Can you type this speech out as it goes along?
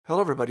Hello,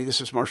 everybody. This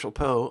is Marshall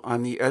Poe.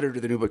 I'm the editor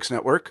of the New Books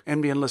Network.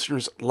 NBN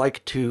listeners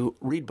like to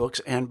read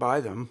books and buy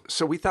them.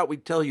 So we thought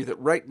we'd tell you that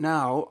right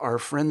now, our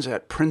friends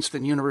at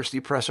Princeton University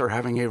Press are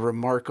having a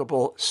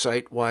remarkable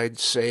site-wide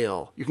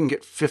sale. You can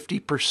get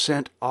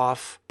 50%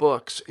 off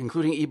books,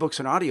 including ebooks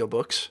and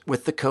audiobooks,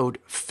 with the code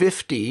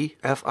 50,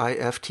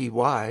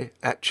 F-I-F-T-Y,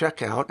 at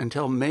checkout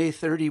until May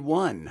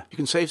 31. You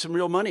can save some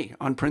real money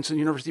on Princeton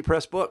University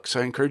Press books.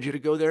 I encourage you to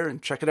go there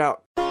and check it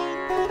out.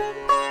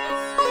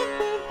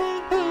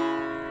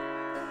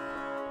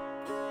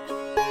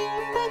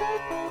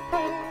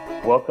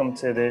 Welcome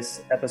to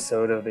this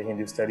episode of the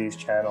Hindu Studies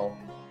channel,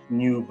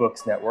 New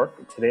Books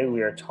Network. Today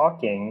we are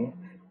talking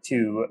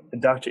to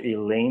Dr.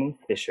 Elaine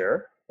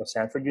Fisher of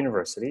Stanford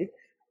University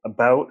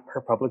about her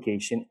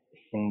publication,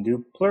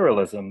 Hindu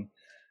Pluralism.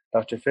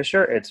 Dr.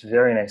 Fisher, it's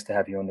very nice to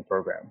have you on the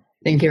program.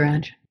 Thank you,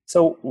 Raj.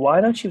 So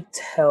why don't you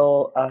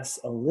tell us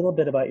a little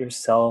bit about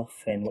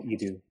yourself and what you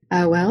do?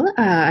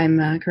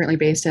 I'm currently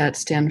based at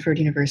Stanford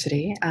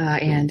University,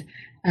 and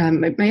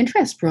my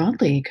interests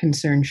broadly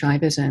concern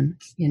Shaivism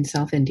in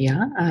South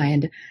India.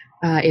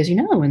 As you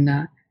know,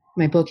 in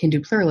my book,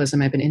 Hindu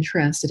Pluralism, I've been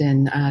interested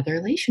in the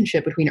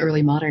relationship between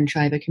early modern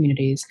Shaiva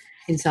communities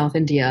in South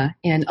India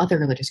and other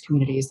religious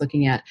communities,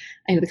 looking at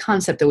the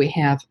concept that we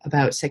have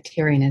about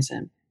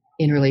sectarianism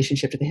in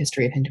relationship to the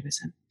history of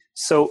Hinduism.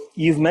 So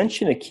you've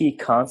mentioned a key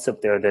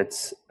concept there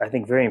that's, I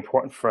think, very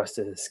important for us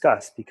to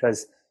discuss,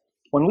 because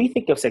when we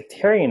think of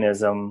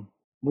sectarianism,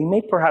 we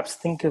may perhaps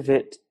think of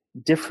it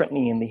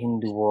differently in the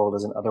Hindu world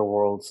as in other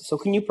worlds. So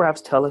can you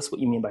perhaps tell us what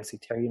you mean by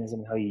sectarianism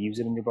and how you use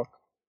it in your book?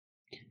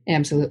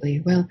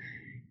 Absolutely. Well,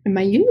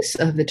 my use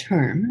of the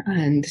term,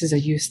 and this is a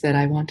use that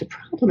I want to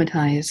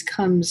problematize,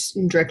 comes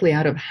directly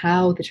out of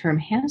how the term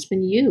has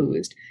been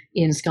used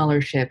in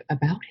scholarship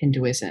about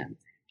Hinduism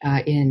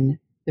in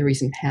the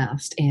recent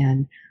past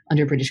and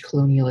under British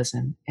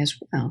colonialism as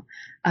well.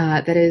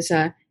 That is,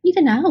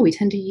 even now we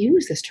tend to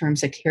use this term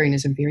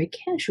sectarianism very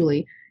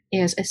casually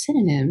as a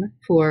synonym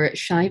for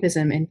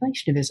Shaivism and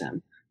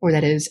Vaishnavism, or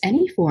that is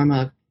any form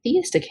of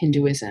theistic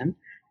Hinduism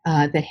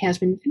that has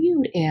been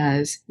viewed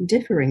as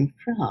differing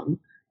from,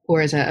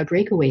 or as a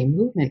breakaway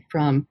movement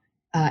from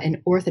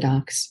an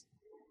orthodox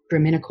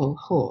Brahminical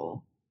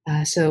whole.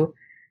 So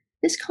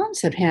this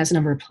concept has a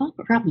number of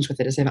problems with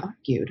it, as I've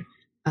argued.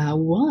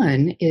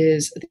 One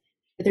is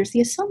there's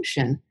the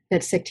assumption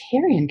that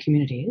sectarian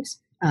communities,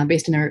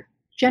 based on our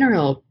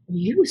general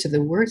use of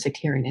the word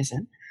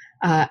sectarianism,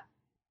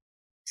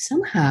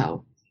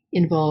 somehow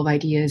involve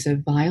ideas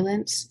of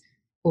violence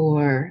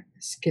or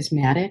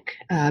schismatic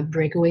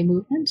breakaway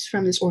movements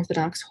from this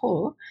orthodox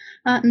whole.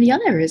 And the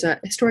other is a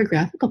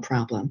historiographical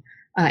problem,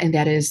 and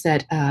that is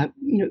that,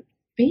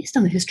 based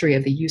on the history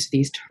of the use of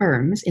these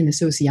terms in the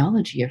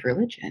sociology of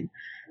religion,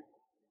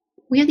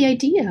 we have the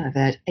idea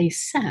that a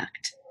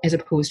sect, as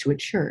opposed to a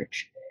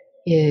church,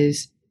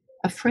 is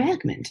a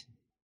fragment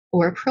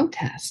or a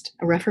protest,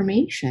 a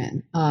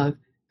reformation of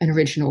an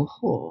original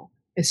whole,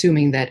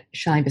 assuming that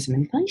Shaivism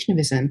and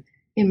Vaishnavism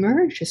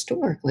emerged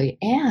historically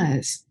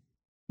as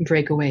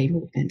breakaway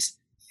movements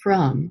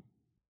from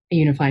a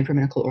unified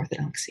Brahminical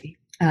orthodoxy.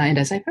 And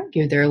as I've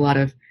argued, there are a lot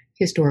of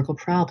historical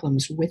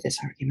problems with this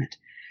argument.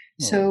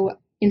 So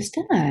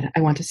instead,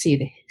 I want to see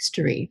the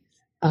history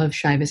of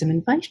Shaivism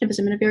and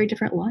Vaishnavism in a very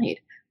different light.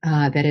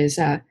 That is,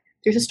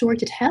 there's a story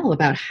to tell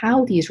about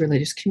how these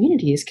religious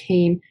communities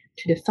came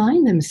to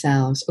define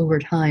themselves over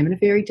time in a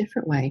very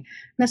different way. And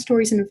that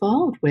story is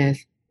involved with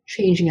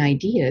changing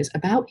ideas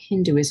about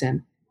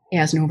Hinduism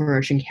as an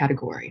overarching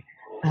category,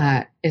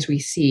 as we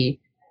see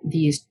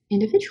these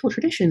individual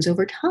traditions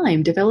over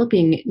time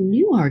developing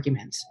new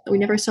arguments that we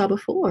never saw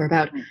before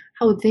about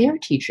how their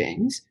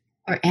teachings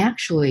are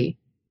actually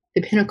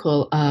the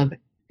pinnacle of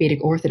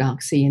Vedic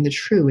orthodoxy and the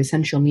true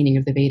essential meaning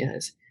of the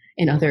Vedas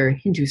and other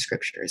Hindu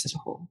scriptures as a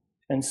whole.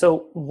 And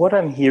so what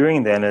I'm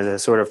hearing then is a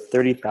sort of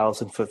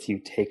 30,000-foot view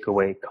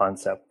takeaway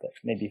concept that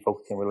maybe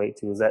folks can relate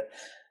to, is that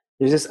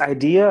there's this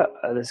idea,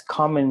 this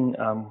common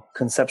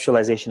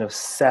conceptualization of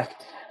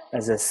sect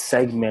as a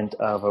segment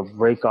of a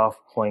break-off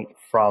point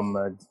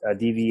from a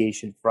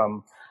deviation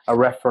from a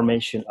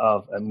reformation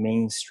of a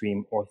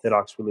mainstream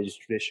Orthodox religious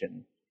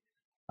tradition.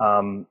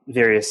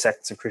 Various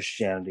sects of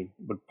Christianity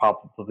would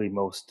probably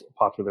most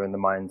popular in the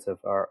minds of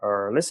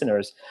our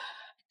listeners.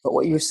 But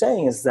what you're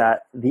saying is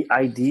that the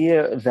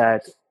idea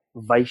that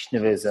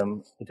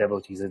Vaishnavism, the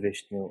devotees of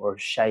Vishnu, or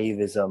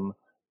Shaivism,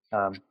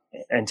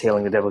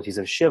 entailing the devotees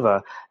of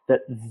Shiva,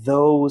 that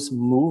those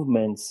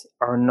movements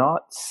are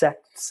not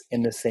sects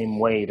in the same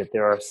way that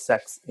there are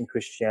sects in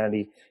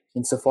Christianity,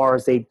 insofar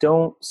as they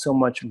don't so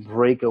much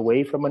break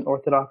away from an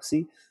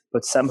orthodoxy,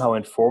 but somehow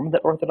inform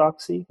that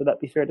orthodoxy. Would that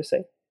be fair to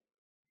say?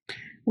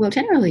 Well,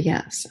 generally,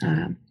 yes.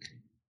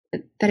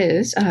 That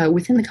is,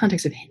 within the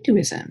context of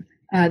Hinduism,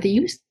 the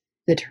use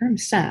the term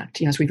sect,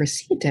 as we've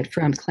received it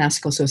from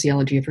classical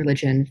sociology of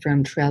religion,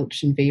 from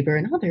Trelch and Weber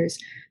and others,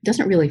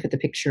 doesn't really fit the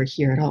picture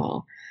here at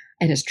all.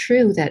 And it's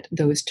true that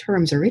those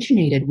terms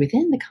originated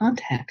within the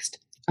context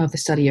of the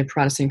study of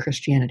Protestant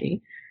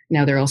Christianity.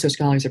 Now, there are also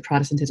scholars of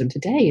Protestantism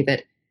today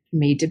that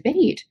may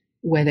debate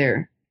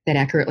whether that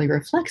accurately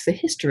reflects the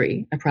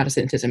history of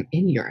Protestantism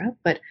in Europe.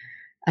 But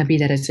be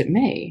that as it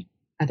may,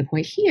 the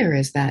point here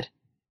is that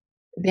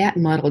that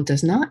model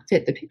does not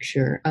fit the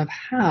picture of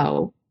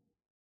how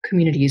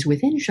communities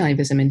within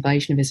Shaivism and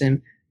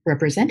Vaishnavism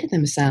represented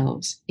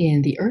themselves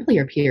in the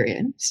earlier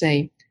period,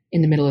 say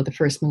in the middle of the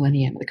first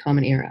millennium, the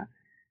Common Era,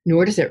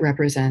 nor does it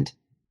represent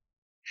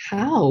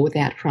how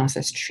that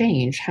process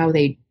changed, how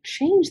they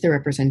changed their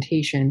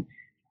representation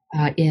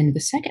in the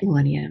second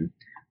millennium,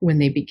 when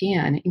they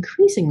began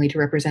increasingly to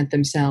represent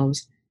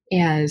themselves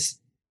as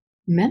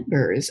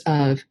members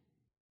of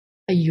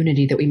a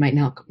unity that we might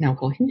now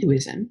call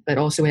Hinduism, but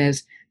also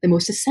as the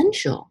most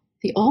essential,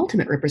 the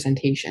ultimate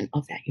representation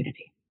of that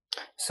unity.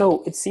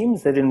 So it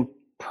seems that in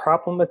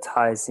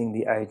problematizing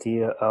the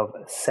idea of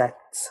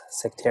sects,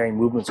 sectarian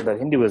movements within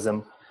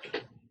Hinduism,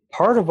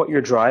 part of what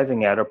you're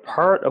driving at, or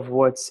part of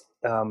what's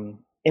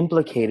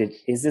implicated,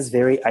 is this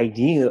very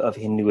idea of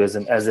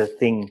Hinduism as a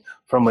thing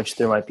from which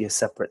there might be a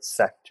separate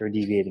sect or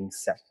deviating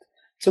sect.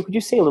 So could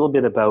you say a little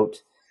bit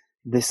about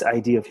this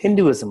idea of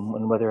Hinduism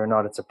and whether or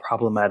not it's a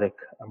problematic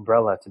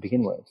umbrella to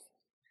begin with?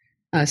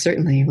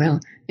 Certainly. Well,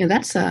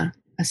 that's a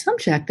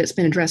subject that's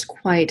been addressed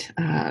quite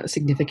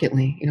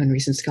significantly, in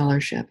recent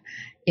scholarship,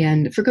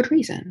 and for good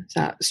reason.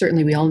 So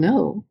certainly, we all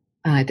know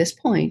at this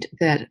point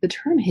that the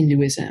term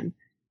Hinduism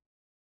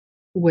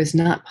was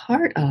not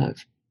part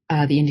of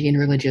the Indian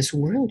religious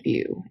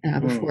worldview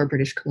before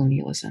British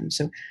colonialism.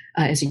 So,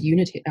 as a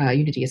unity,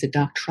 as a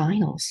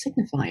doctrinal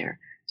signifier,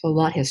 so a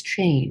lot has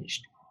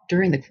changed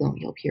during the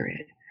colonial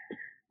period.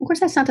 Of course,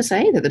 that's not to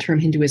say that the term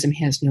Hinduism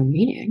has no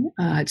meaning.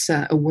 It's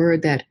a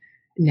word that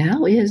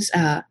now is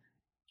an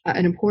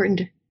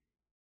important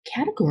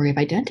category of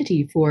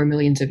identity for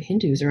millions of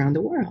Hindus around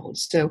the world.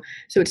 So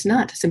it's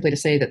not simply to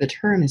say that the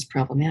term is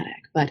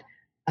problematic, but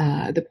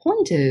the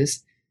point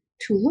is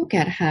to look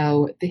at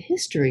how the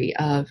history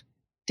of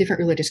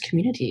different religious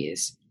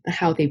communities,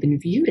 how they've been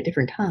viewed at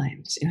different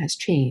times, has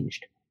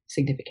changed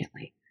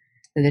significantly.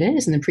 And that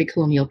is, in the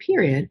pre-colonial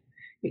period,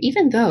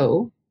 even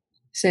though,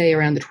 say,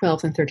 around the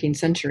 12th and 13th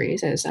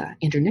centuries, as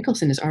Andrew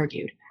Nicholson has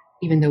argued,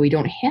 even though we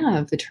don't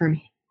have the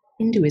term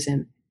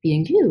Hinduism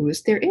being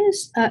used, there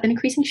is an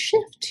increasing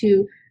shift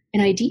to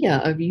an idea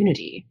of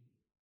unity.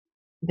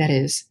 That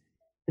is,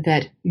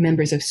 that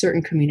members of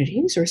certain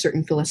communities or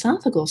certain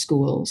philosophical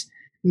schools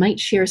might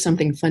share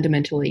something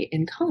fundamentally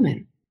in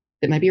common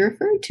that might be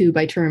referred to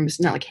by terms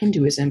not like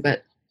Hinduism,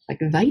 but like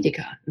Vedic,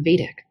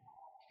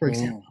 for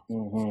example.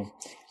 Mm-hmm.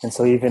 And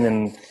so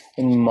even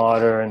in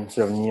modern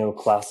sort of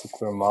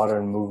neoclassical or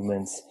modern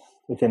movements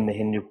within the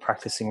Hindu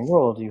practicing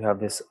world, you have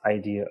this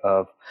idea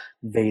of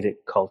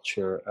Vedic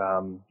culture,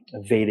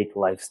 Vedic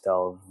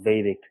lifestyle,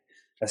 Vedic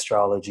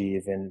astrology,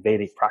 even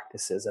Vedic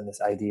practices, and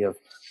this idea of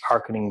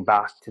hearkening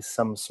back to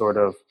some sort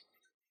of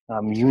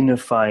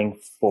unifying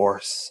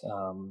force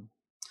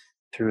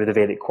through the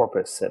Vedic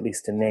corpus, at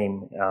least in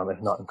name,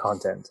 if not in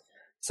content.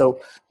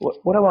 So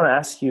what I want to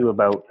ask you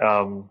about,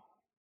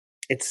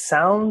 it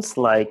sounds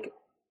like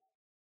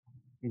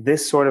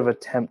this sort of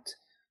attempt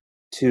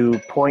to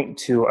point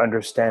to or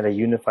understand a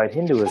unified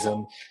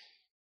Hinduism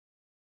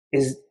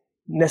is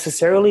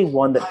necessarily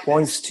one that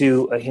points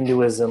to a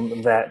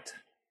Hinduism that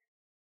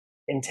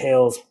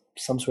entails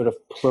some sort of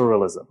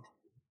pluralism.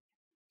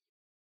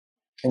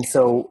 And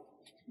so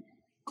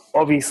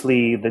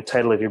obviously the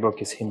title of your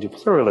book is Hindu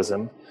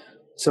Pluralism.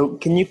 So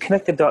can you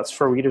connect the dots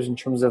for readers in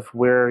terms of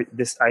where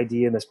this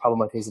idea and this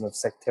problematization of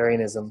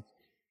sectarianism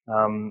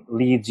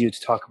leads you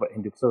to talk about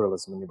Hindu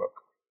pluralism in your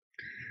book?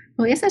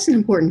 Well, yes, that's an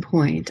important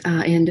point.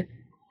 And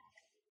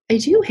I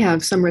do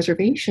have some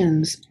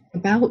reservations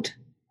about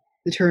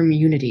the term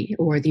unity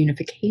or the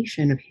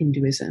unification of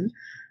Hinduism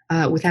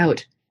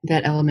without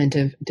that element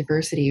of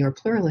diversity or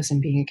pluralism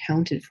being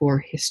accounted for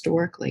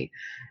historically.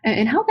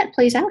 And how that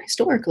plays out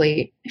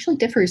historically actually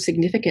differs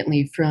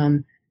significantly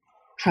from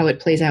how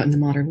it plays out in the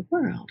modern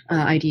world.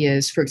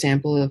 Ideas, for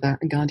example, of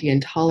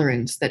Gandhian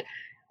tolerance that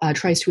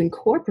tries to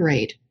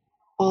incorporate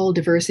all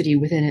diversity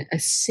within a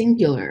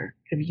singular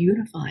kind of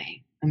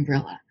unifying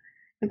umbrella.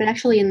 But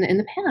actually in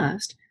the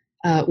past,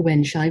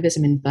 when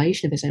Shaivism and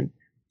Vaishnavism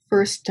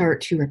first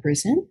start to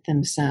represent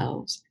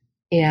themselves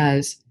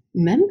as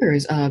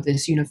members of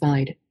this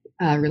unified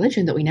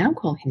religion that we now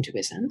call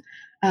Hinduism,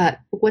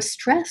 what's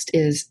stressed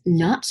is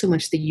not so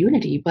much the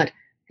unity, but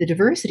the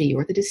diversity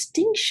or the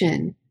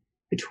distinction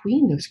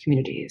between those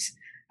communities.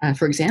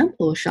 For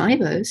example,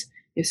 Shaivas,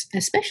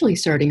 especially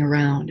starting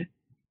around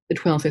the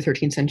 12th or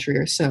 13th century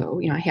or so,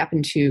 I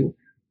happen to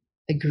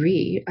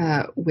agree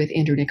with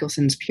Andrew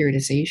Nicholson's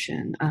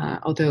periodization,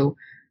 although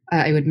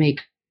I would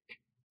make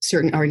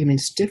certain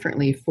arguments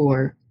differently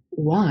for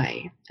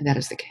why that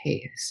is the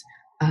case.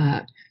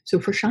 So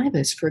for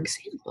Shaivas, for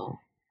example,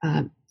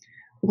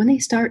 when they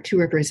start to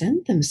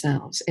represent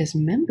themselves as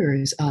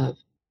members of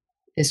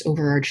this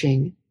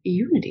overarching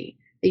unity,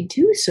 they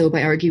do so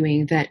by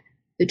arguing that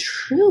the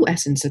true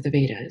essence of the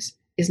Vedas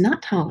is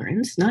not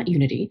tolerance, not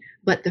unity,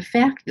 but the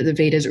fact that the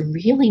Vedas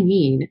really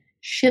mean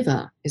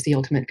Shiva is the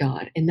ultimate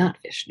god and not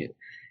Vishnu,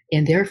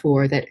 and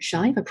therefore that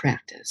Shaiva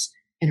practice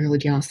and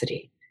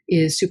religiosity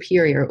is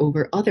superior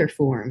over other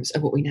forms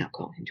of what we now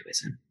call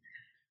Hinduism.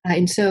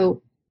 And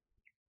so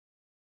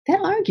that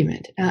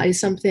argument is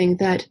something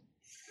that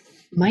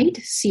might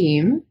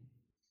seem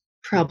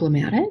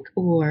problematic,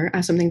 or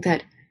something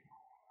that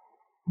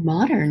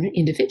modern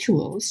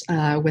individuals,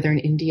 whether in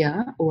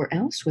India or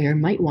elsewhere,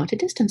 might want to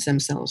distance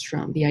themselves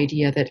from, the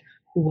idea that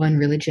one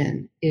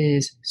religion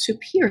is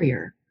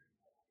superior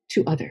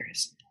to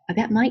others.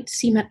 That might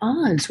seem at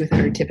odds with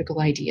our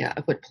typical idea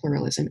of what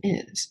pluralism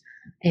is.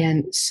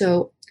 And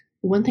so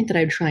one thing that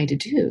I'm trying to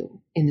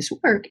do in this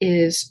work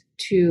is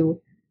to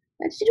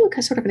do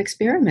a sort of an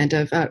experiment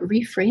of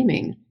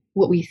reframing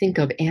what we think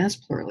of as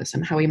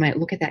pluralism, how we might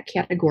look at that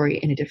category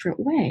in a different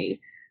way,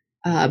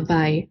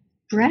 by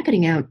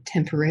bracketing out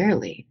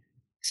temporarily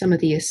some of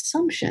the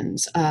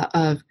assumptions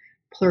of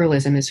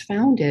pluralism is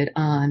founded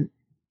on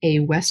a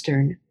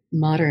Western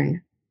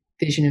modern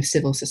vision of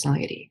civil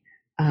society.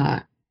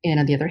 And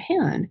on the other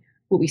hand,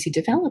 what we see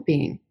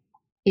developing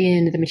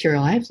in the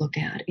material I've looked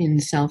at in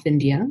South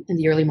India in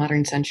the early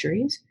modern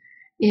centuries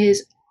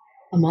is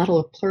a model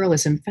of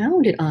pluralism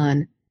founded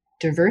on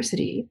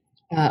diversity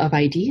of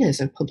ideas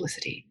of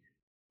publicity,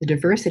 the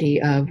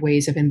diversity of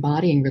ways of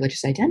embodying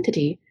religious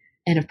identity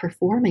and of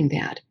performing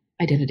that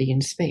identity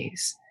in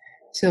space.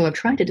 So I've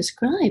tried to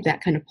describe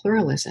that kind of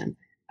pluralism.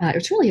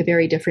 It's really a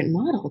very different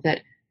model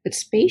that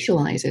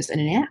spatializes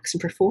and enacts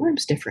and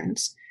performs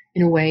difference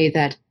in a way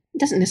that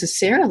doesn't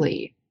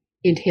necessarily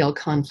entail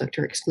conflict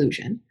or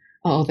exclusion,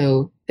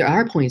 although there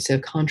are points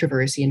of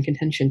controversy and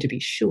contention to be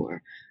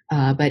sure.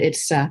 But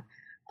it's a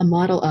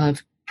model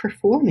of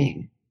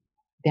performing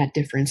that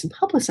difference and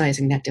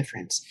publicizing that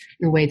difference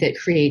in a way that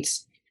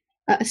creates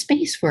a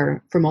space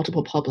for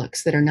multiple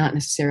publics that are not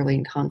necessarily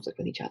in conflict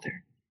with each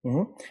other.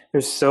 Mm-hmm.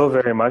 There's so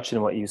very much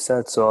in what you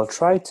said, so I'll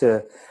try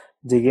to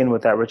dig in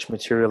with that rich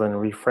material and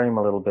reframe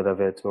a little bit of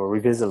it, or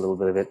revisit a little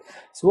bit of it.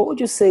 So what would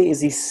you say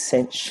is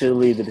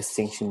essentially the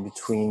distinction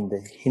between the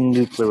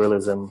Hindu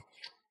pluralism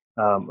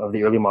of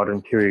the early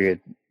modern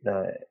period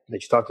that you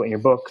talk about in your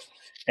book,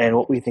 and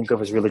what we think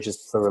of as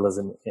religious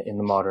pluralism in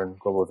the modern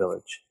global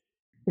village?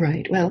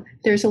 Right. Well,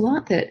 there's a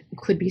lot that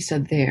could be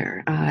said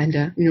there.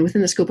 And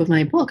within the scope of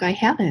my book, I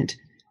haven't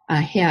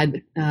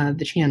had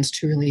the chance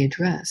to really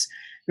address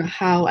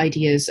how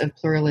ideas of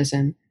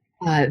pluralism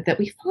that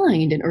we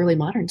find in early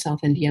modern South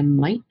India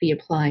might be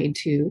applied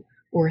to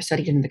or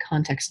studied in the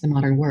context of the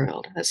modern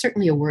world. That's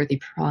certainly a worthy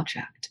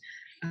project.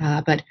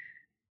 But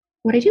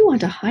what I do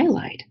want to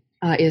highlight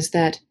is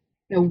that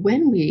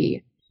when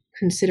we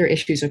consider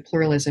issues of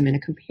pluralism in a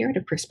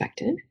comparative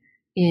perspective,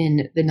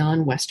 in the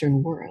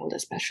non-Western world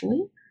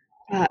especially,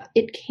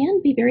 it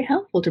can be very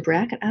helpful to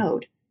bracket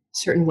out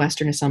certain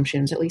Western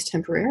assumptions, at least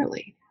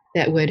temporarily,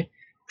 that would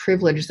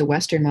privilege the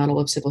Western model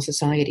of civil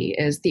society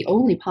as the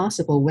only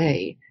possible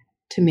way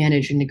to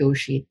manage and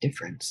negotiate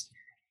difference.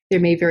 There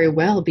may very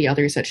well be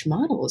other such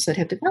models that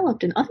have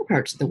developed in other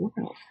parts of the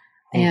world,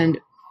 and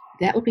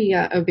that would be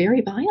a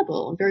very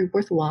viable, very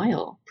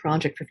worthwhile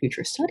project for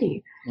future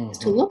study, is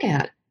to look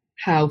at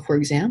how, for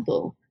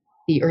example,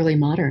 the early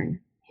modern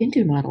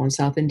Hindu model in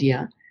South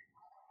India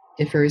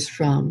differs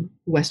from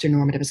Western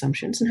normative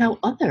assumptions, and how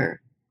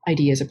other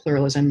ideas of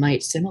pluralism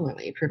might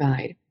similarly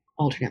provide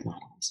alternate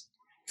models.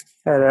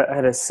 I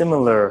had a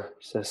similar,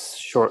 just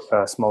short,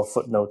 small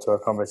footnote to our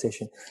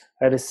conversation.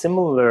 I had a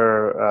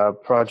similar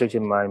project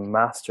in my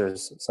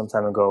master's some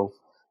time ago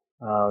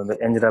that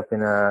ended up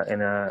in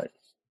a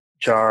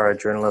JAR, a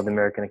Journal of the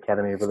American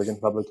Academy of Religion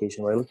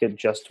publication, where I looked at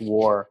just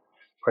war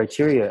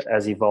criteria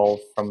as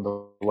evolved from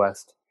the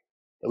West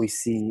that we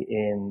see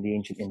in the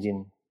ancient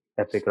Indian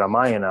epic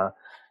Ramayana,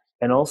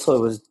 and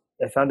also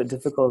I found it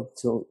difficult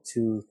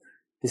to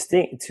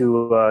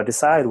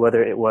decide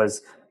whether it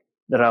was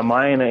the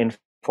Ramayana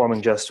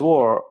informing just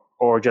war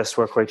or just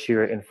war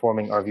criteria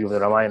informing our view of the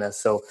Ramayana.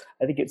 So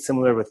I think it's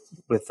similar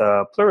with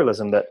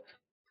pluralism, that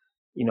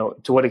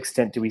to what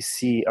extent do we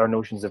see our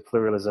notions of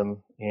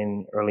pluralism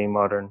in early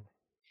modern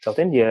South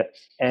India,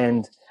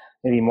 and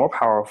maybe more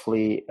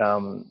powerfully,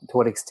 to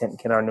what extent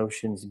can our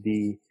notions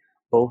be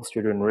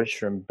bolstered,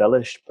 enriched, or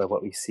embellished by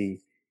what we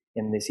see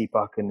in this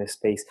epoch, in this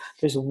space?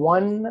 There's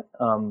one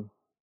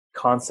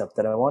concept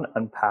that I want to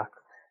unpack,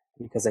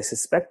 because I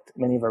suspect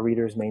many of our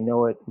readers may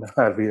know it,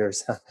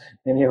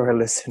 many of our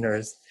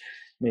listeners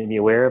may be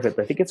aware of it,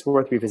 but I think it's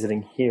worth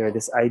revisiting here,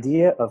 this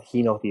idea of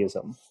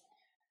henotheism.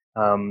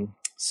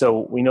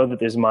 So we know that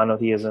there's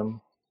monotheism,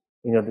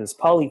 we know there's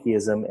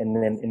polytheism, and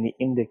then in the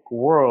Indic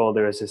world,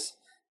 there is this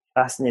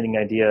fascinating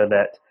idea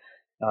that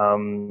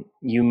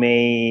you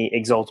may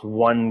exalt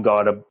one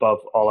god above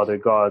all other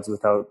gods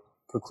without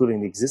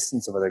precluding the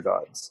existence of other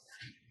gods.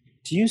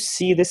 Do you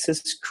see this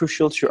as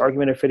crucial to your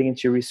argument, or fitting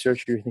into your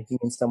research or your thinking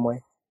in some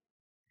way?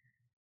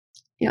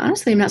 Yeah,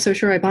 honestly, I'm not so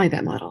sure I buy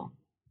that model.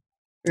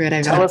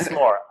 Right, Tell us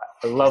more.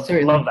 I love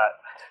that.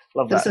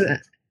 Love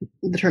that.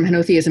 The term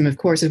henotheism, of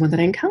course, is one that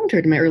I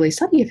encountered in my early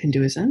study of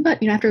Hinduism.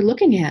 But after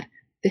looking at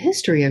the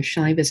history of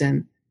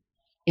Shaivism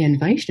and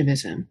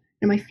Vaishnavism,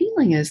 my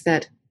feeling is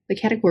that the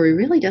category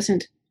really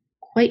doesn't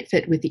quite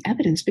fit with the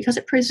evidence because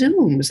it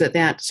presumes that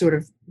that sort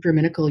of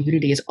Brahminical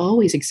unity has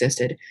always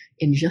existed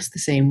in just the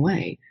same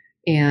way,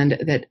 and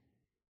that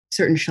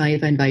certain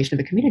Shaiva and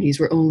Vaishnava communities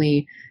were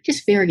only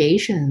just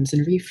variations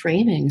and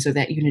reframings of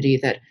that unity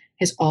that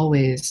has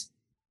always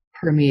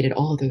permeated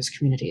all of those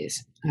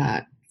communities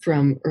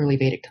from early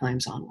Vedic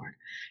times onward.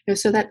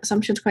 So that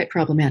assumption is quite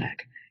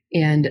problematic.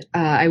 And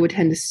I would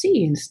tend to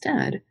see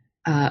instead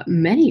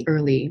many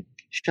early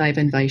Shaiva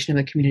and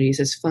Vaishnava communities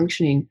as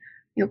functioning,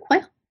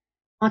 quite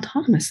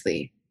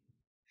autonomously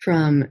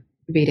from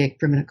Vedic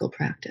Brahminical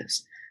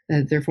practice.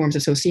 Their forms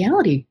of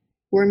sociality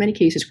were in many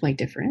cases quite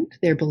different.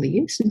 Their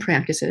beliefs and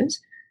practices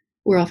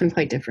were often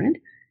quite different.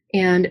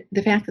 And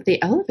the fact that they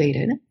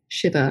elevated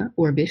Shiva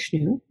or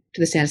Vishnu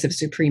to the status of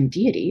supreme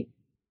deity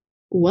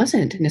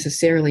wasn't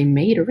necessarily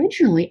made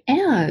originally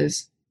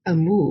as a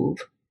move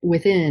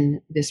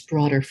within this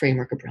broader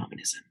framework of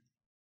Brahmanism.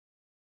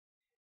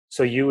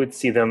 So you would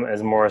see them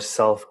as more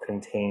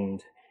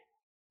self-contained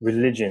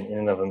religion in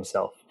and of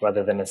themselves,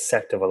 rather than a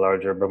sect of a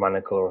larger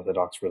Brahmanical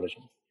Orthodox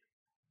religion?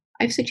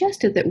 I've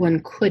suggested that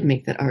one could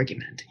make that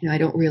argument. I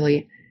don't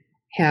really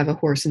have a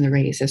horse in the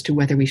race as to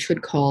whether we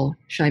should call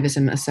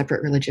Shaivism a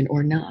separate religion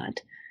or not.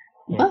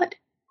 But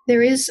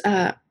there is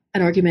an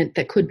argument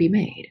that could be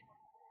made.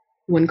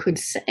 One could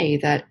say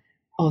that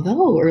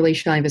although early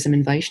Shaivism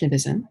and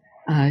Vaishnavism,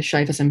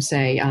 Shaivism,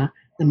 say,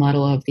 the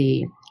model of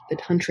the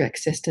tantric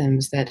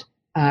systems that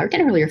are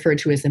generally referred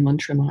to as the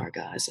mantra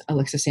marga, as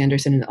Alexis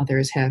Sanderson and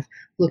others have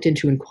looked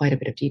into in quite a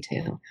bit of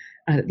detail,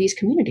 these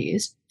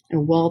communities,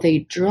 while they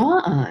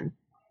draw on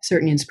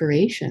certain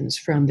inspirations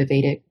from the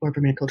Vedic or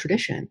Brahminical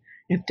tradition,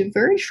 have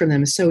diverged from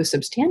them so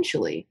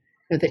substantially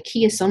that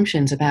key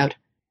assumptions about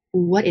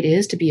what it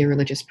is to be a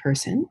religious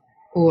person,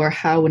 or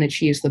how one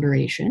achieves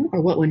liberation,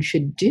 or what one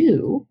should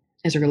do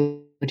as a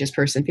religious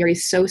person vary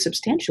so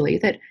substantially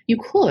that you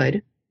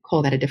could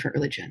call that a different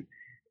religion.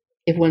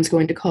 If one's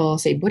going to call,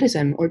 say,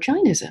 Buddhism or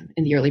Jainism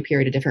in the early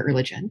period a different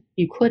religion,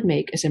 you could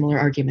make a similar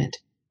argument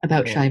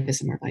about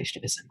Shaivism or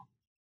Vaishnavism.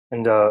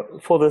 And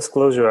full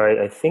disclosure,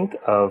 I think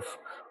of,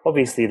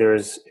 obviously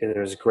there's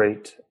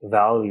great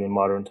value in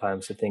modern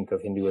times to think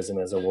of Hinduism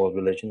as a world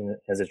religion,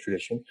 as a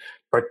tradition,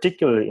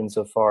 particularly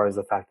insofar as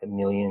the fact that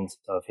millions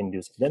of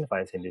Hindus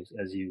identify as Hindus,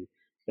 as you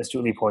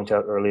astutely point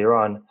out earlier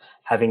on.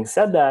 Having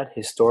said that,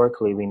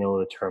 historically we know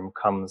the term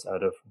comes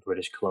out of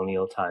British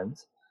colonial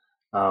times,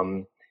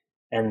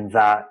 and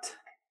that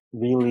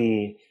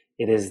really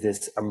it is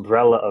this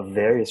umbrella of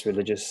various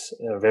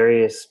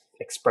various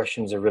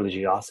expressions of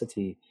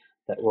religiosity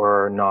that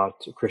were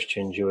not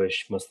Christian,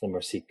 Jewish, Muslim,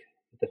 or Sikh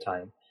at the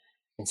time.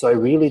 And so I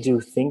really do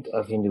think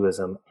of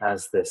Hinduism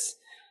as this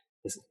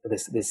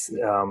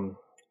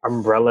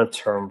umbrella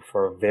term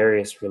for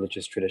various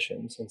religious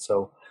traditions. And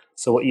so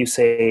what you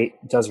say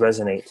does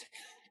resonate.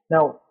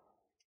 Now,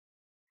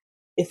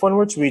 if one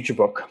were to read your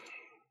book,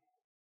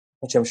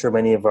 which I'm sure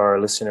many of our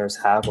listeners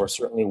have or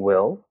certainly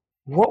will,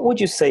 what would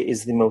you say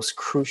is the most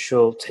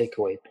crucial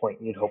takeaway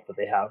point you'd hope that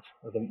they have,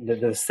 or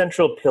the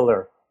central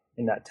pillar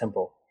in that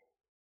temple,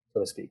 so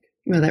to speak?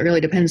 Well, that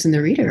really depends on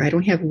the reader. I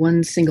don't have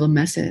one single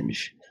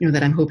message,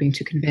 that I'm hoping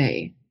to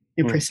convey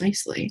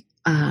precisely.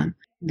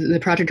 The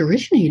project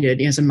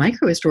originated as a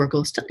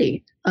micro-historical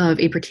study of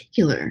a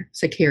particular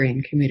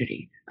sectarian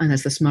community, and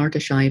that's the Smarta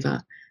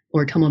Shaiva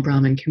or Tamil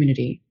Brahmin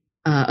community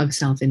of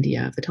South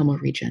India, of the Tamil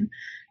region.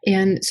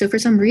 And so for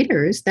some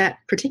readers, that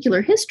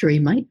particular history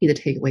might be the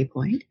takeaway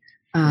point.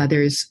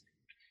 There's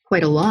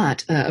quite a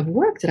lot of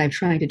work that I've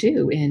tried to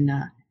do in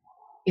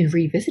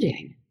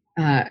revisiting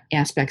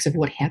aspects of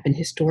what happened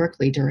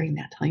historically during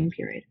that time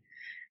period.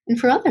 And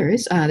for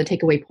others, the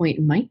takeaway point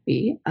might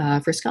be,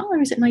 for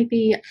scholars, it might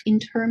be in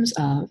terms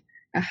of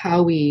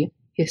how we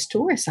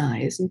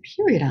historicize and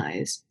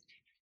periodize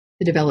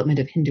the development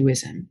of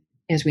Hinduism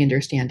as we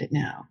understand it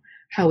now,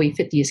 how we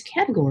fit these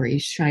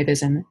categories,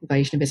 Shaivism,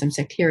 Vaishnavism,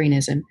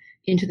 sectarianism,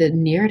 into the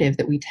narrative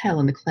that we tell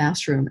in the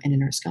classroom and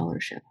in our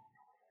scholarship.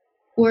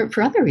 Or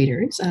for other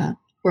readers,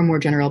 for a more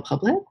general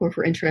public, or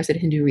for interested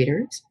Hindu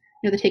readers,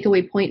 the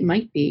takeaway point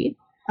might be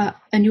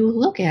a new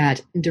look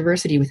at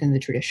diversity within the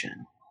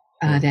tradition.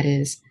 That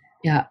is,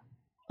 a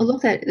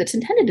look that's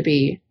intended to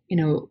be,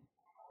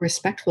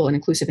 respectful and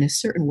inclusive in a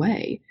certain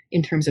way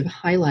in terms of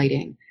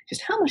highlighting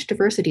just how much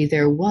diversity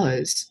there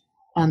was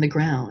on the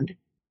ground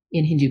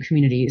in Hindu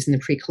communities in the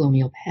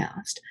pre-colonial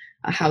past,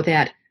 how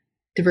that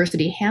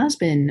diversity has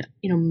been,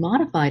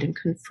 modified and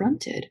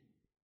confronted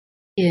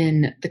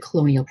in the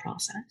colonial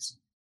process.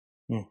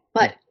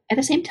 But at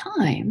the same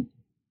time,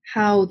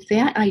 how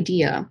that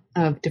idea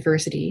of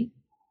diversity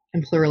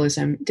and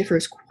pluralism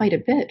differs quite a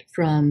bit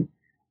from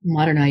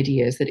modern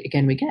ideas that,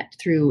 again, we get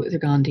through the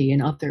Gandhi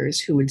and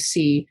others who would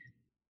see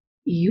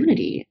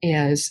unity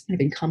as kind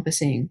of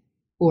encompassing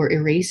or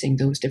erasing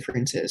those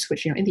differences,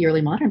 which, in the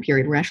early modern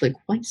period were actually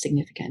quite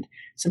significant,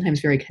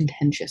 sometimes very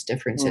contentious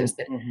differences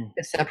that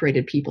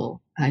separated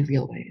people in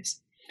real ways.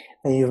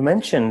 Now, you've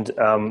mentioned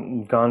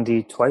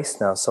Gandhi twice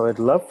now, so I'd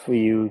love for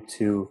you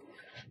to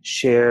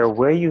share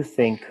where you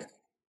think,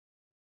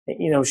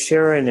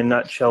 share in a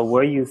nutshell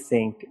where you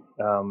think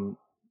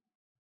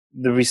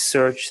the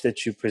research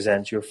that you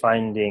present, your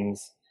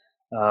findings,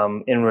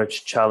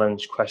 enrich,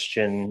 challenge,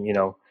 question,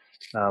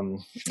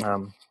 um,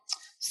 um,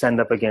 stand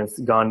up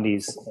against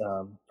Gandhi's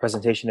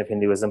presentation of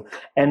Hinduism.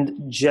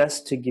 And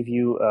just to give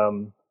you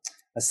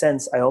a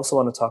sense, I also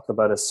want to talk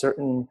about a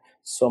certain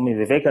Swami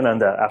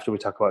Vivekananda after we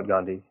talk about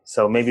Gandhi.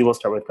 So maybe we'll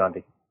start with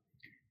Gandhi.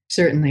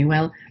 Certainly.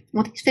 Well,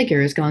 these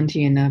figures,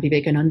 Gandhi and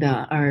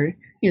Vivekananda, are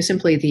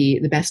simply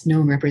the best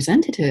known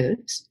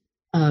representatives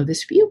of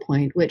this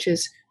viewpoint, which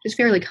is just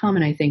fairly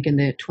common, I think, in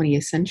the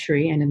 20th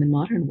century and in the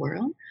modern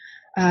world.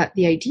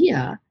 The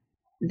idea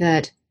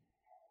that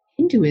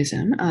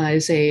Hinduism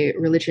is a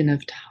religion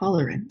of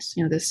tolerance.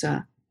 This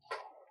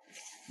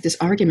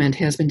argument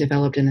has been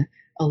developed in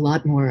a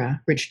lot more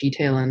rich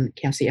detail in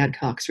Cassie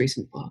Adcock's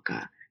recent book,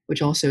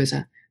 which also is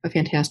a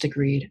fantastic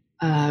read.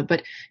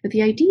 But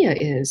the idea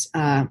is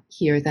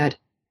here that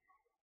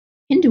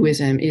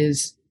Hinduism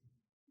is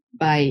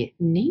by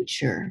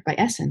nature, by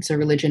essence, a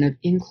religion of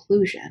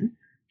inclusion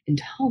and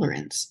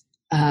tolerance,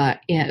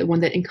 and one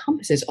that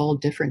encompasses all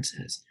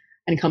differences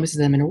and encompasses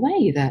them in a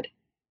way that,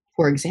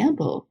 for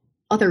example,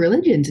 other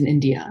religions in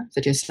India,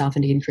 such as South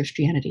Indian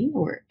Christianity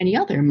or any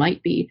other,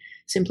 might be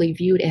simply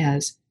viewed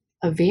as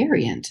a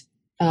variant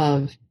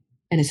of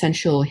an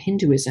essential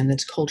Hinduism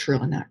that's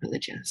cultural and not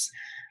religious.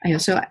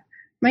 So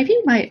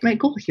my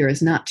goal here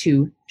is not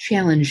to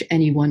challenge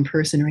any one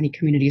person or any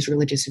community's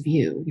religious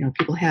view.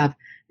 People have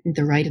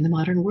the right in the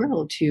modern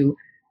world to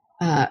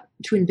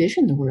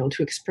envision the world,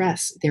 to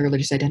express their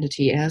religious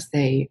identity as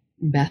they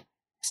best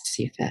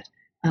see fit.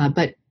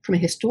 But from a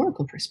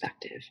historical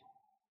perspective,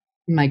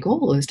 my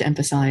goal is to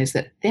emphasize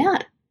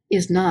that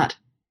is not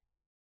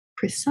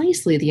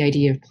precisely the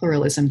idea of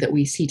pluralism that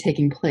we see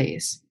taking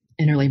place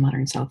in early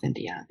modern South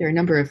India. There are a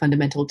number of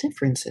fundamental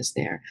differences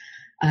there.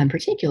 In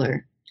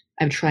particular,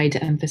 I've tried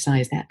to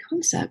emphasize that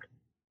concept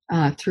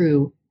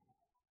through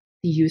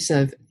the use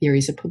of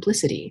theories of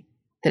publicity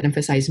that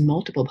emphasize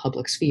multiple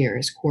public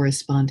spheres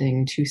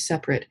corresponding to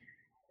separate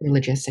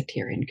religious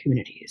sectarian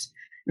communities,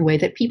 in a way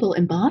that people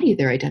embody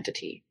their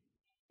identity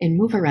and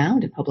move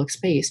around in public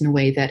space in a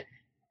way that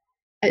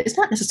is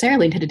not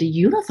necessarily intended to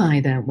unify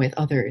them with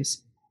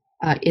others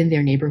in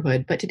their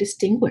neighborhood, but to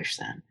distinguish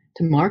them,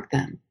 to mark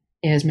them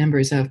as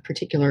members of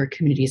particular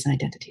communities and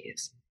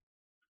identities.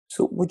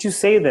 So would you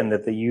say then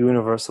that the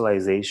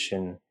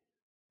universalization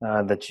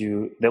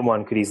that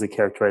one could easily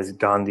characterize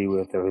Gandhi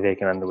with or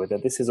Vivekananda with,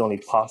 that this is only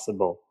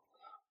possible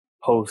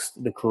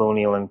post the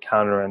colonial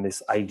encounter and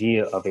this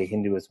idea of a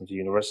Hinduism to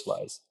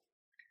universalize?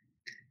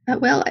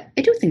 Well,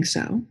 I do think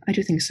so.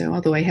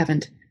 Although I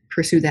haven't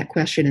pursued that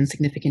question in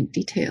significant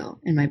detail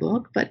in my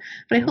book, but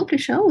I hope to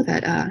show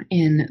that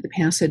in the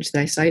passage that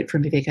I cite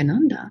from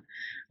Vivekananda,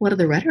 a lot of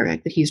the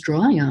rhetoric that he's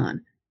drawing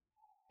on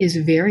is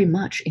very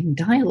much in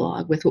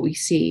dialogue with what we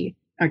see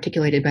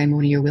articulated by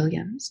Monier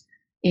Williams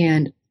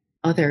and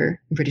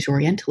other British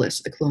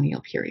Orientalists of the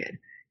colonial period.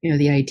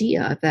 The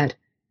idea that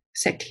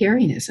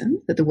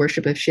sectarianism, that the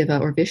worship of Shiva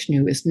or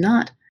Vishnu is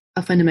not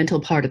a fundamental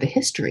part of the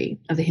history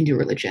of the Hindu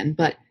religion,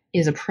 but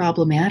is a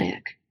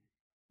problematic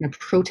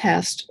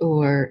protest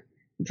or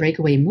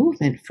breakaway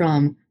movement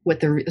from what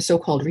the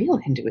so-called real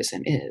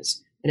Hinduism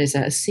is. That is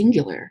a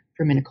singular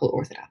Brahminical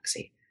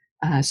orthodoxy.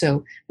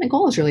 So my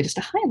goal is really just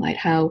to highlight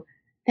how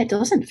that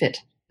doesn't fit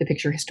the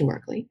picture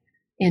historically.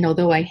 And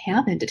although I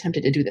haven't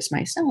attempted to do this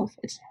myself,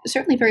 it's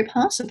certainly very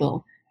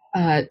possible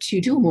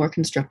to do a more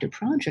constructive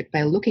project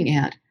by looking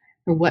at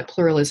what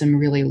pluralism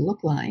really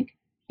looked like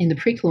in the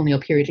pre-colonial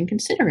period and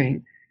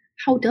considering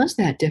how does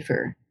that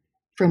differ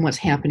from what's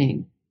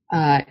happening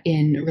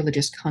in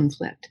religious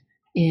conflict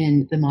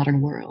in the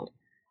modern world,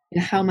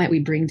 and how might we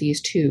bring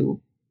these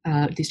two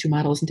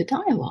models into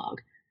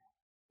dialogue,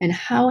 and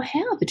how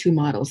have the two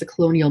models, the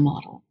colonial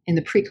model and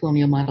the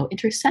pre-colonial model,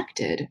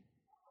 intersected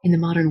in the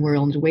modern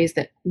world in ways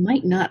that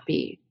might not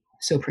be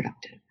so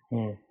productive?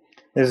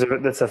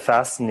 That's a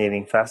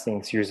fascinating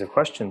series of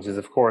questions. Is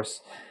of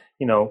course,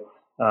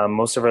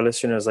 most of our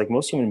listeners, like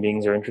most human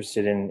beings, are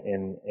interested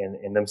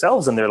in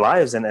themselves and their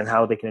lives and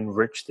how they can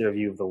enrich their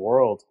view of the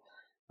world.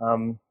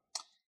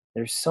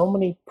 There's so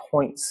many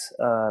points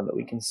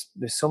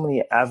there's so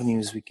many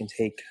avenues we can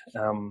take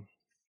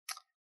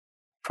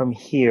from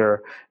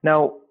here.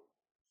 Now,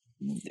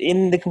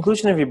 in the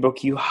conclusion of your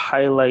book, you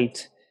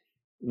highlight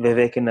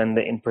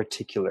Vivekananda in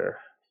particular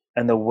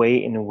and the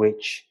way in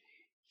which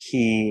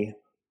he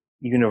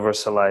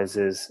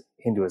universalizes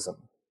Hinduism.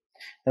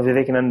 Now,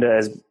 Vivekananda,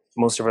 as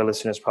most of our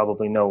listeners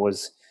probably know,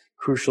 was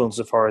crucial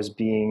insofar as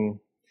being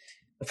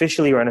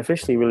officially or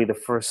unofficially really the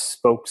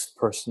first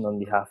spokesperson on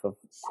behalf of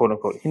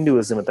quote-unquote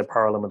Hinduism at the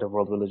Parliament of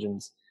World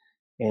Religions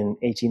in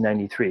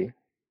 1893.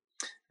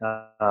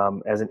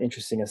 As an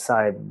interesting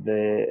aside,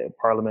 the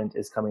Parliament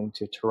is coming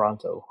to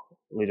Toronto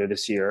later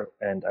this year,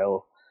 and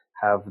I'll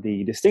have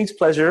the distinct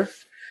pleasure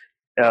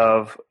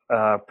of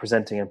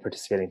presenting and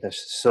participating in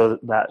this, so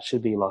that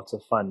should be lots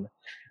of fun.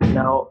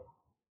 Now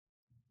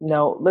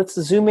let's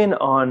zoom in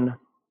on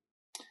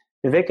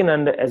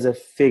Vivekananda as a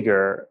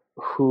figure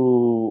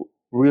who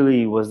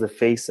really was the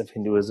face of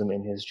Hinduism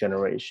in his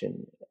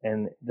generation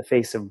and the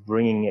face of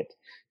bringing it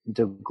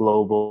the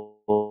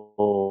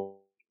global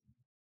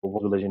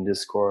religion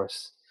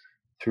discourse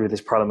through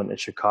this parliament in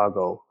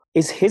Chicago.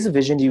 Is his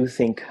vision, do you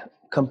think,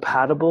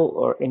 compatible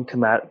or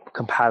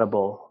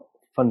incompatible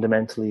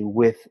fundamentally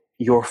with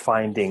your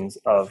findings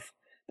of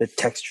the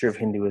texture of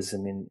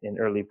Hinduism in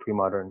early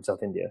pre-modern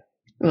South India?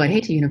 Well, I'd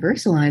hate to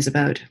universalize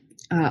about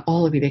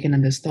all of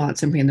Vivekananda's thoughts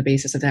simply on the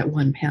basis of that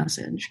one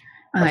passage.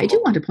 I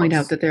do want to point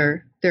out that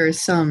there are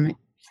some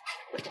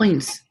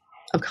points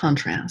of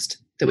contrast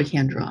that we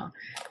can draw.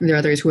 And there are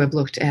others who have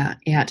looked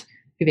at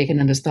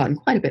Vivekananda's thought in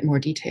quite a bit more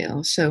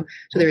detail. So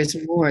there is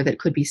more that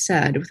could be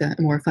said with a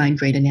more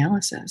fine-grained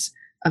analysis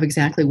of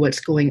exactly what's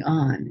going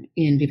on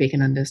in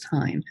Vivekananda's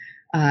time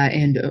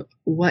and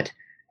what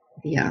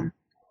the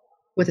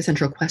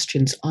central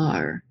questions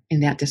are in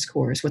that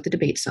discourse, what the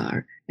debates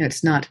are.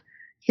 It's not,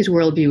 his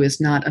worldview is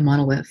not a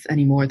monolith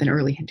any more than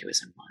early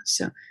Hinduism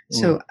was.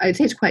 So I'd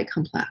say it's quite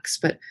complex,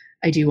 but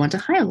I do want to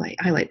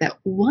highlight that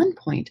one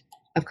point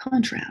of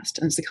contrast,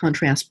 and it's the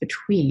contrast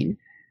between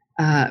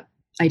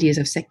ideas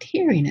of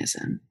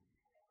sectarianism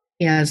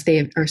as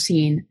they are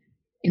seen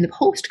in the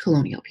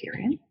post-colonial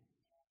period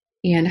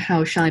and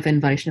how Shaiva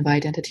and Vaishnava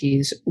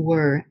identities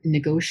were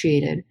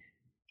negotiated,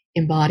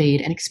 embodied,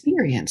 and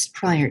experienced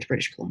prior to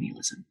British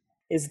colonialism.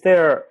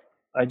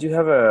 I do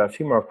have a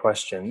few more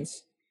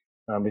questions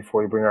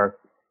before we bring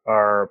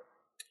our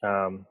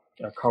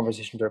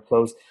conversation to a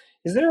close.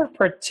 Is there a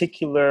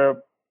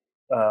particular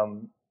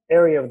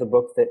area of the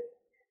book that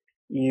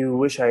you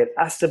wish I had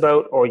asked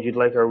about or you'd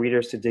like our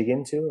readers to dig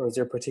into? Or is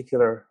there a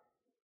particular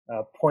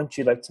point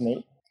you'd like to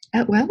make?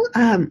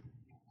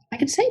 I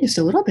could say just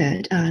a little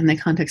bit in the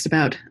context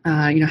about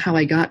how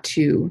I got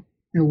to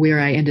where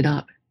I ended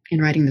up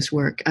in writing this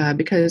work,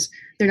 because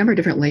there are a number of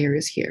different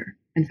layers here,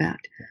 in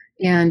fact.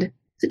 And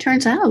as it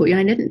turns out,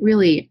 I didn't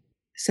really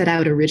set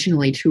out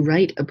originally to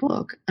write a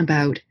book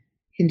about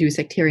Hindu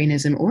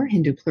sectarianism or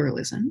Hindu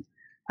pluralism,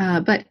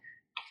 but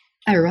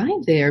I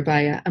arrived there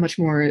by a much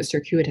more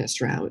circuitous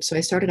route. So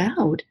I started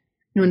out,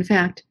 in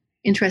fact,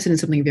 interested in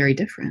something very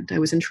different. I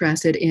was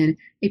interested in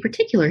a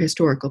particular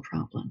historical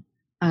problem.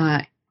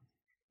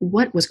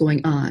 What was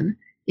going on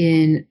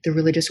in the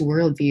religious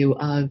worldview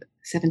of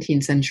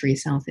 17th century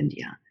South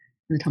India,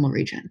 in the Tamil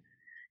region.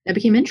 I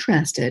became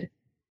interested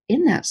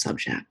in that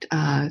subject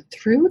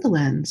through the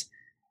lens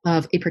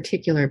of a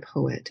particular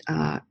poet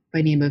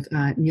by name of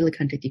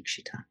Nilakanta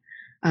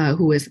Dikshita,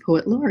 who was the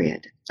poet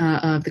laureate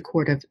of the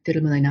court of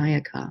Tirumalai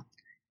Nayaka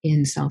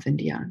in South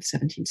India in the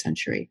 17th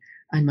century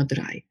in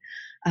Madurai.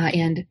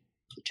 And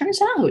it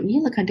turns out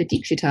Nilakanta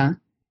Dikshita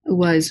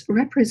was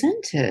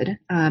represented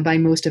by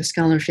most of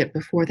scholarship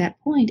before that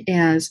point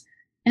as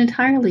an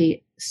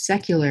entirely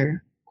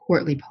secular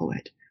courtly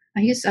poet.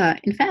 He's,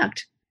 in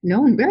fact,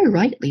 known very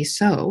rightly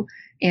so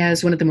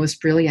as one of the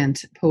most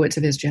brilliant poets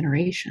of his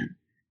generation.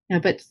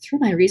 But through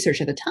my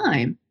research at the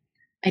time,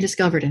 I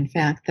discovered, in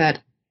fact, that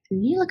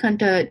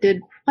Nilakanta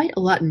did quite a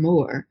lot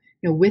more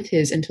with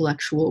his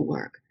intellectual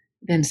work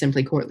than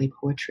simply courtly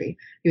poetry.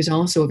 He was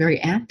also a very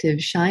active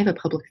Shaiva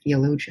public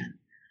theologian.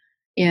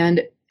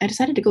 And I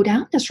decided to go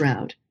down this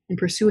route in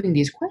pursuing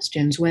these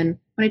questions when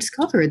I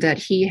discovered that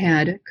he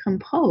had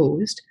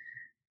composed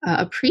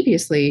a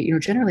previously,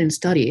 generally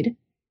unstudied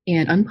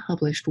and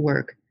unpublished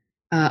work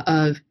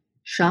of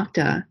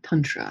Shakta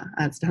Tantra.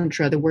 That's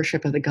Tantra, the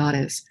worship of the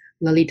goddess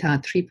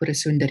Lalita Tripura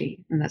Sundari,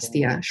 and that's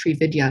the Sri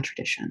Vidya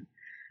tradition.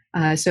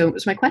 So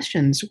my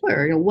questions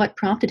were, what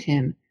prompted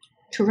him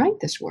to write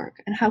this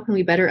work, and how can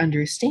we better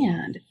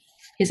understand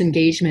his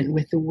engagement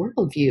with the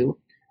worldview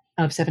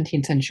of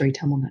 17th century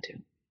Tamil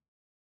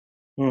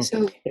Nadu?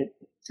 So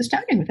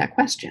starting with that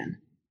question,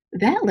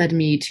 that led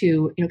me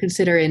to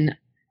consider in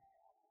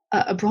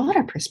a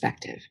broader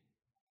perspective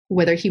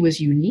whether he was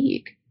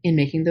unique in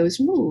making those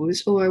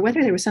moves, or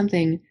whether there was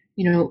something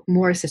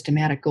more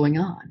systematic going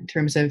on in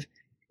terms of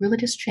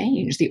religious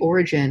change, the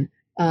origin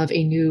of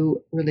a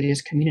new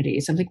religious community,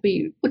 something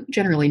we would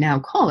generally now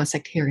call a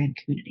sectarian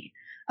community.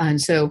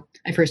 And so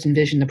I first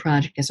envisioned the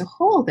project as a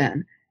whole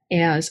then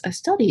as a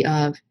study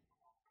of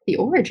the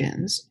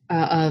origins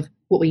of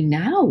what we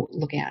now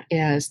look at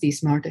as the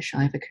Smarta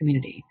Shaiva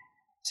community,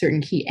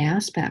 certain key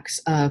aspects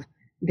of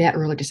that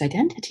religious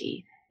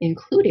identity,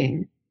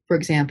 including, for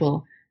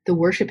example, the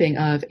worshiping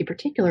of a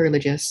particular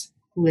religious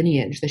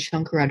lineage, the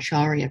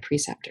Shankaracharya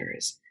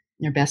preceptors.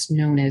 They're best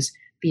known as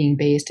being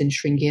based in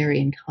Sringeri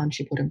and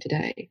Kanchipuram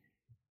today.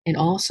 And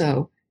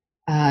also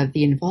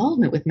the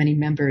involvement with many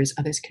members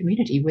of his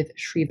community with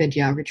Sri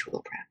Vidya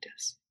ritual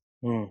practice.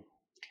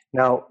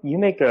 Now, you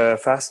make a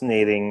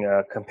fascinating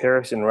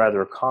comparison,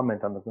 rather a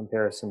comment on the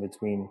comparison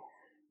between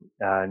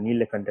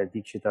Nilakanta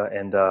Dikshita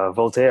and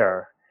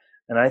Voltaire.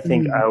 And I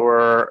think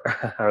our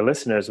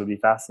listeners would be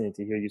fascinated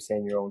to hear you say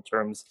in your own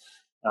terms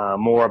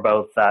more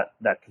about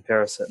that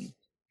comparison.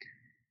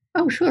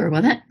 Oh, sure.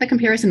 Well, that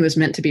comparison was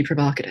meant to be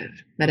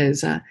provocative. That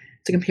is,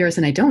 it's a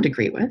comparison I don't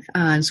agree with.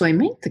 And so I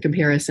make the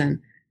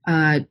comparison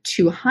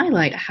to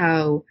highlight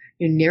how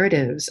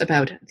narratives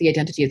about the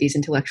identity of these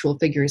intellectual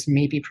figures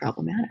may be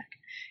problematic.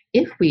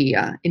 If we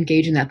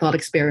engage in that thought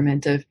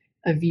experiment of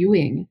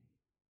viewing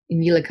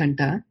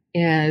Nilakanta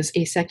as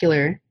a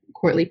secular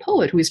courtly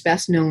poet who is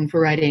best known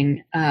for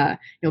writing,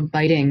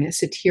 biting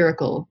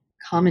satirical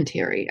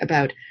commentary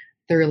about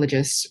the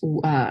religious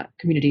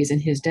communities in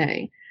his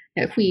day.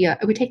 Now, if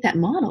we take that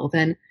model,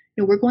 then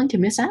we're going to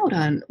miss out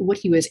on what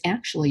he was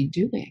actually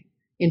doing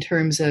in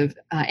terms of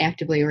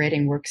actively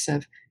writing works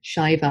of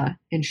Shaiva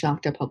and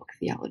Shakta public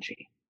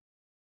theology.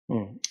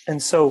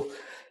 And so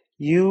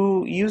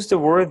you used a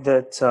word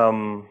that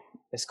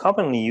is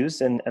commonly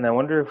used, and I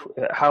wonder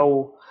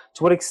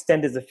to what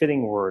extent is a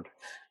fitting word,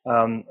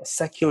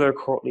 secular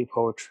courtly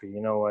poetry.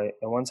 I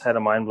once had a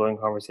mind-blowing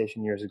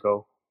conversation years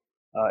ago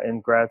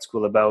in grad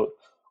school about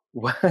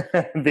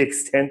the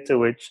extent to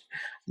which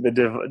the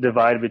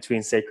divide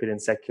between sacred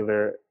and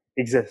secular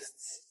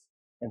exists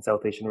in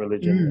South Asian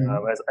religion,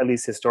 at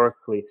least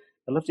historically.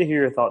 I'd love to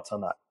hear your thoughts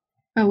on that.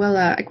 Oh, well,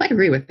 I quite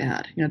agree with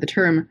that. The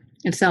term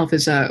itself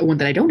is one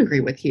that I don't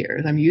agree with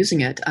here. I'm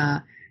using it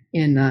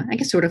in, I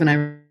guess, sort of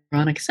an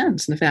ironic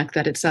sense, in the fact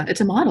that it's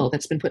a model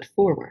that's been put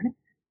forward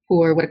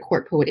for what a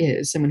court poet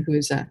is, someone who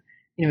is,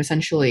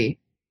 essentially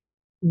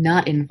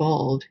not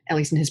involved, at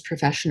least in his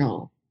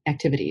professional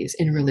activities,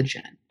 in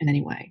religion in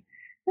any way.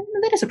 And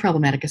that is a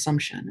problematic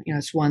assumption.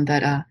 It's one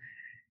that,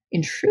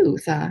 in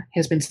truth,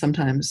 has been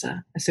sometimes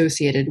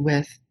associated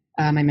with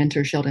my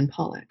mentor, Sheldon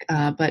Pollock.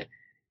 But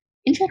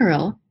in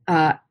general,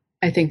 I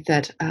think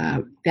that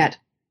that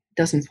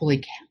doesn't fully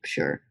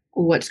capture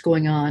what's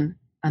going on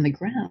the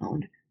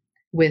ground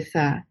with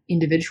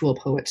individual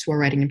poets who are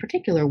writing in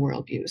particular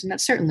worldviews. And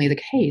that's certainly the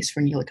case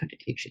for Nilakanta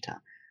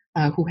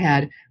Dikshita, who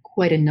had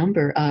quite a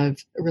number of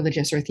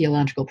religious or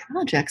theological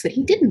projects that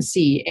he didn't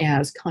see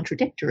as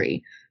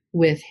contradictory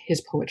with his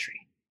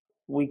poetry.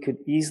 We could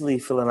easily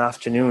fill an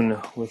afternoon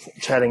with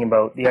chatting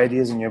about the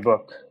ideas in your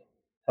book.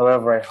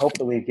 However, I hope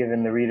that we've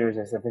given the readers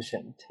a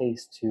sufficient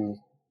taste to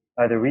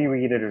either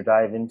reread it or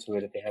dive into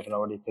it if they haven't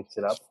already picked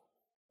it up.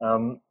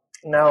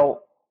 Now,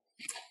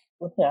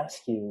 let me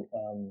ask you,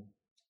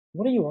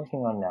 what are you working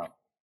on now?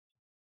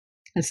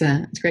 That's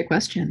a great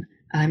question.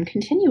 I'm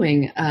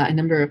continuing a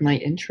number of my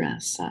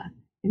interests.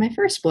 In my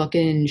first book,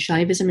 in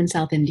Shaivism in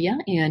South India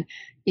and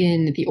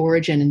in the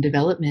origin and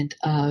development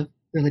of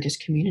religious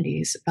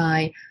communities,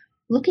 by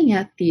looking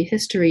at the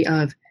history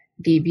of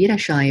the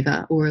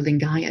Virashaiva or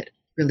Lingayat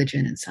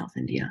religion in South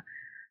India.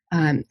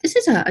 This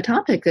is a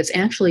topic that's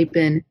actually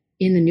been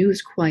in the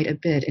news quite a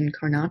bit in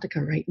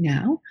Karnataka right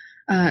now.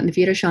 The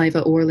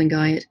Virashaiva or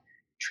Lingayat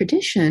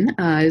tradition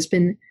has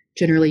been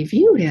generally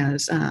viewed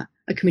as a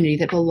community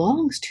that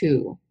belongs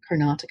to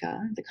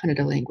Karnataka, the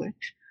Kannada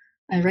language.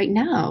 Right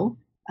now,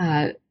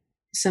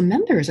 some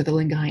members of the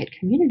Lingayat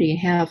community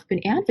have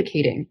been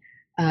advocating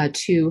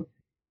to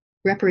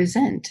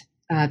represent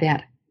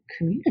that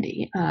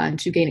community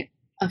to gain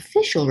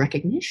official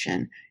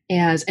recognition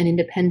as an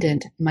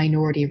independent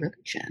minority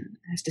religion,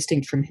 as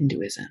distinct from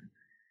Hinduism.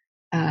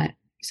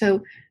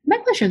 So my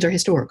questions are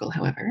historical,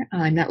 however.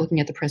 I'm not looking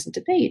at the present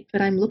debate,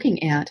 but I'm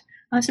looking at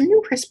some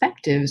new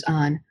perspectives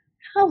on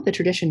how the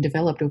tradition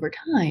developed over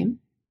time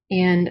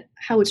and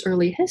how its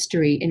early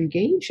history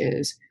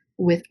engages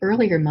with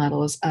earlier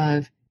models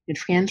of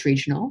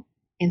trans-regional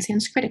and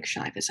Sanskritic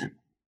Shaivism.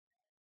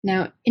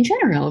 Now, in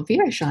general,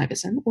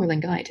 Virashaivism or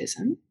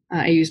Lingayatism,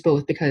 I use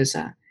both because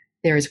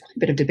there is quite a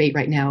bit of debate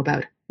right now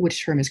about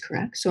which term is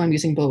correct, so I'm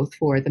using both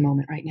for the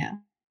moment right now.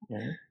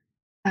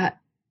 Yeah.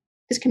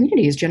 This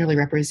community is generally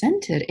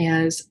represented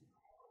as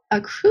a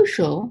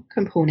crucial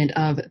component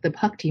of the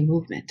Bhakti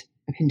movement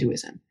of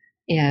Hinduism,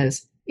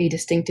 as a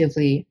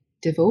distinctively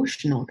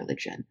devotional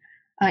religion.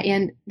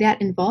 And that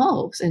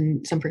involves,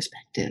 in some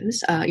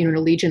perspectives, an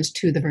allegiance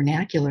to the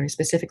vernacular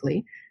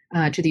specifically,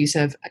 to the use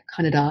of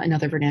Kannada and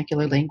other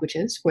vernacular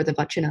languages for the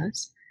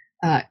vachanas,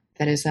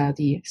 that is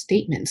the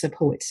statements of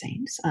poet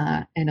saints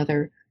and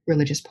other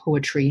religious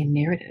poetry and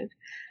narrative.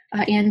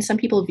 And some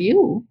people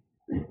view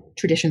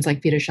traditions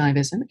like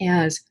Virashaivism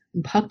as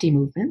bhakti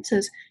movements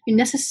as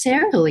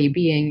necessarily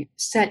being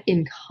set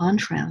in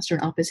contrast or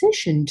in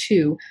opposition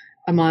to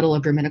a model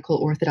of Brahminical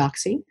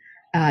orthodoxy,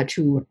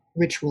 to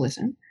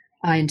ritualism,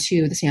 and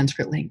to the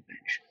Sanskrit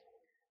language.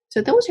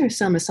 So those are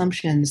some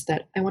assumptions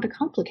that I want to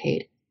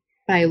complicate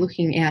by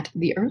looking at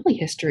the early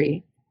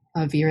history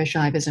of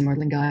Virashaivism or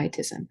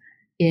Lingayatism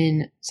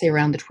in, say,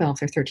 around the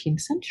 12th or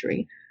 13th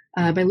century,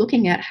 by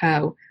looking at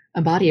how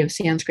a body of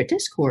Sanskrit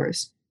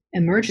discourse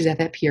emerges at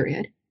that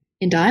period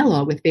in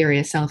dialogue with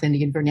various South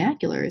Indian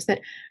vernaculars that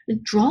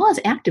draws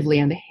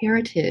actively on the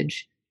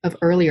heritage of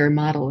earlier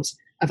models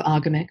of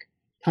agamic,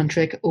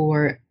 tantric,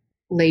 or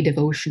lay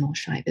devotional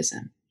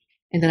Shaivism.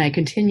 And then I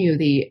continue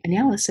the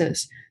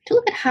analysis to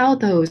look at how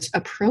those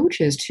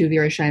approaches to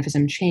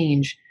Virashaivism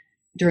change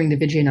during the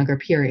Vijayanagar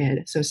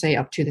period, so say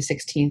up to the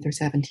 16th or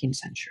 17th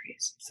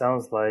centuries.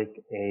 Sounds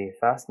like a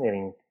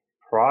fascinating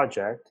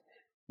project.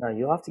 Now,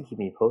 you'll have to keep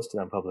me posted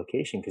on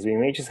publication because we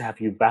may just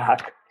have you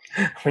back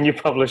when you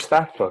publish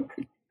that book.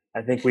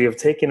 I think we have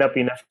taken up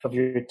enough of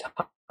your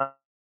time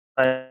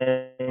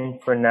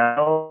for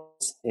now.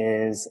 This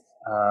is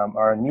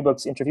our New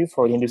Books interview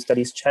for the Hindu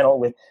Studies channel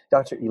with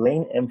Dr.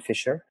 Elaine M.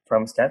 Fisher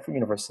from Stanford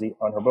University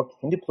on her book,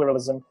 Hindu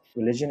Pluralism,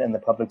 Religion and the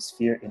Public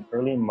Sphere in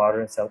Early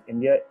Modern South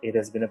India. It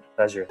has been a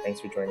pleasure. Thanks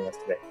for joining us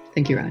today.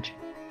 Thank you, Raj.